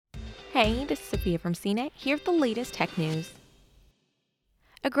Hey, this is Sophia from CNET, here with the latest tech news.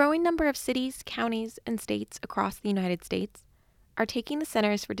 A growing number of cities, counties, and states across the United States are taking the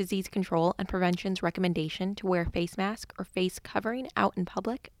Centers for Disease Control and Prevention's recommendation to wear a face mask or face covering out in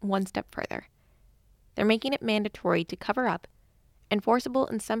public one step further. They're making it mandatory to cover up, enforceable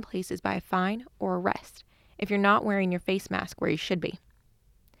in some places by a fine or arrest if you're not wearing your face mask where you should be.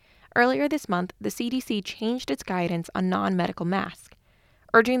 Earlier this month, the CDC changed its guidance on non-medical masks,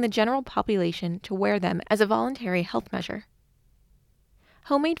 urging the general population to wear them as a voluntary health measure.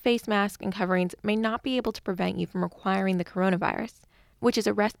 Homemade face masks and coverings may not be able to prevent you from acquiring the coronavirus, which is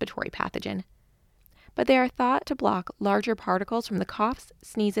a respiratory pathogen, but they are thought to block larger particles from the coughs,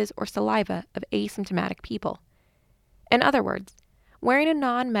 sneezes, or saliva of asymptomatic people. In other words, wearing a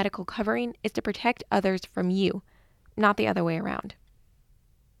non-medical covering is to protect others from you, not the other way around.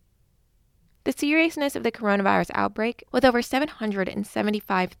 The seriousness of the coronavirus outbreak, with over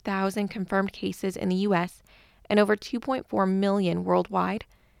 775,000 confirmed cases in the U.S. and over 2.4 million worldwide,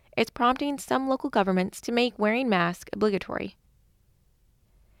 is prompting some local governments to make wearing masks obligatory.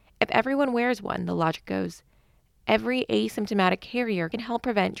 If everyone wears one, the logic goes, every asymptomatic carrier can help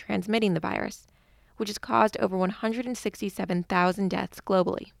prevent transmitting the virus, which has caused over 167,000 deaths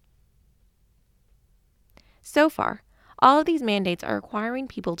globally. So far, all of these mandates are requiring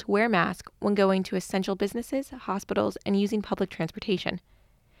people to wear masks when going to essential businesses, hospitals, and using public transportation.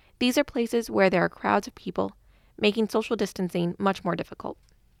 These are places where there are crowds of people, making social distancing much more difficult.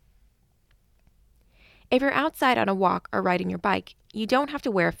 If you're outside on a walk or riding your bike, you don't have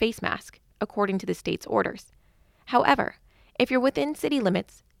to wear a face mask, according to the state's orders. However, if you're within city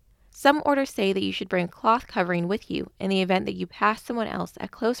limits, some orders say that you should bring a cloth covering with you in the event that you pass someone else at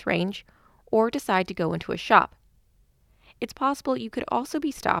close range or decide to go into a shop. It's possible you could also be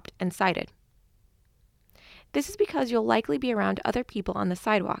stopped and cited. This is because you'll likely be around other people on the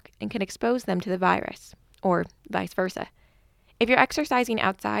sidewalk and can expose them to the virus, or vice versa. If you're exercising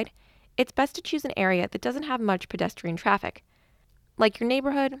outside, it's best to choose an area that doesn't have much pedestrian traffic, like your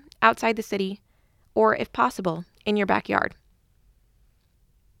neighborhood, outside the city, or, if possible, in your backyard.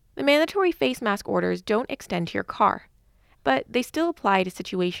 The mandatory face mask orders don't extend to your car, but they still apply to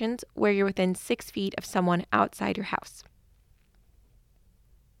situations where you're within 6 feet of someone outside your house.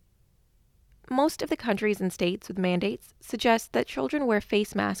 Most of the countries and states with mandates suggest that children wear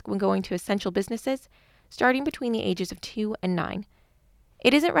face masks when going to essential businesses, starting between the ages of 2 and 9.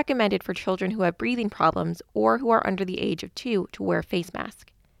 It isn't recommended for children who have breathing problems or who are under the age of 2 to wear a face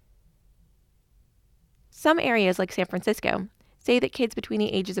mask. Some areas, like San Francisco, say that kids between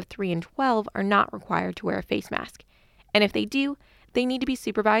the ages of 3 and 12 are not required to wear a face mask, and if they do, they need to be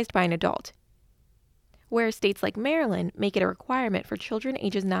supervised by an adult. Whereas states like Maryland make it a requirement for children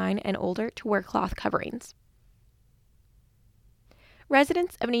ages 9 and older to wear cloth coverings.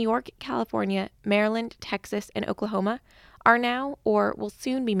 Residents of New York, California, Maryland, Texas, and Oklahoma are now or will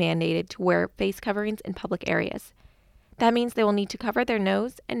soon be mandated to wear face coverings in public areas. That means they will need to cover their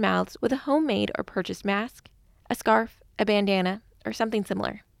nose and mouths with a homemade or purchased mask, a scarf, a bandana, or something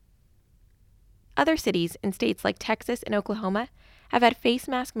similar. Other cities in states like Texas and Oklahoma have had face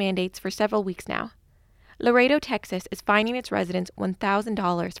mask mandates for several weeks now. Laredo, Texas is fining its residents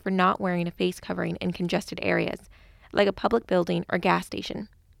 $1,000 for not wearing a face covering in congested areas, like a public building or gas station.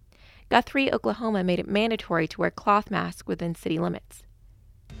 Guthrie, Oklahoma made it mandatory to wear cloth masks within city limits.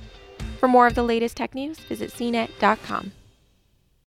 For more of the latest tech news, visit cnet.com.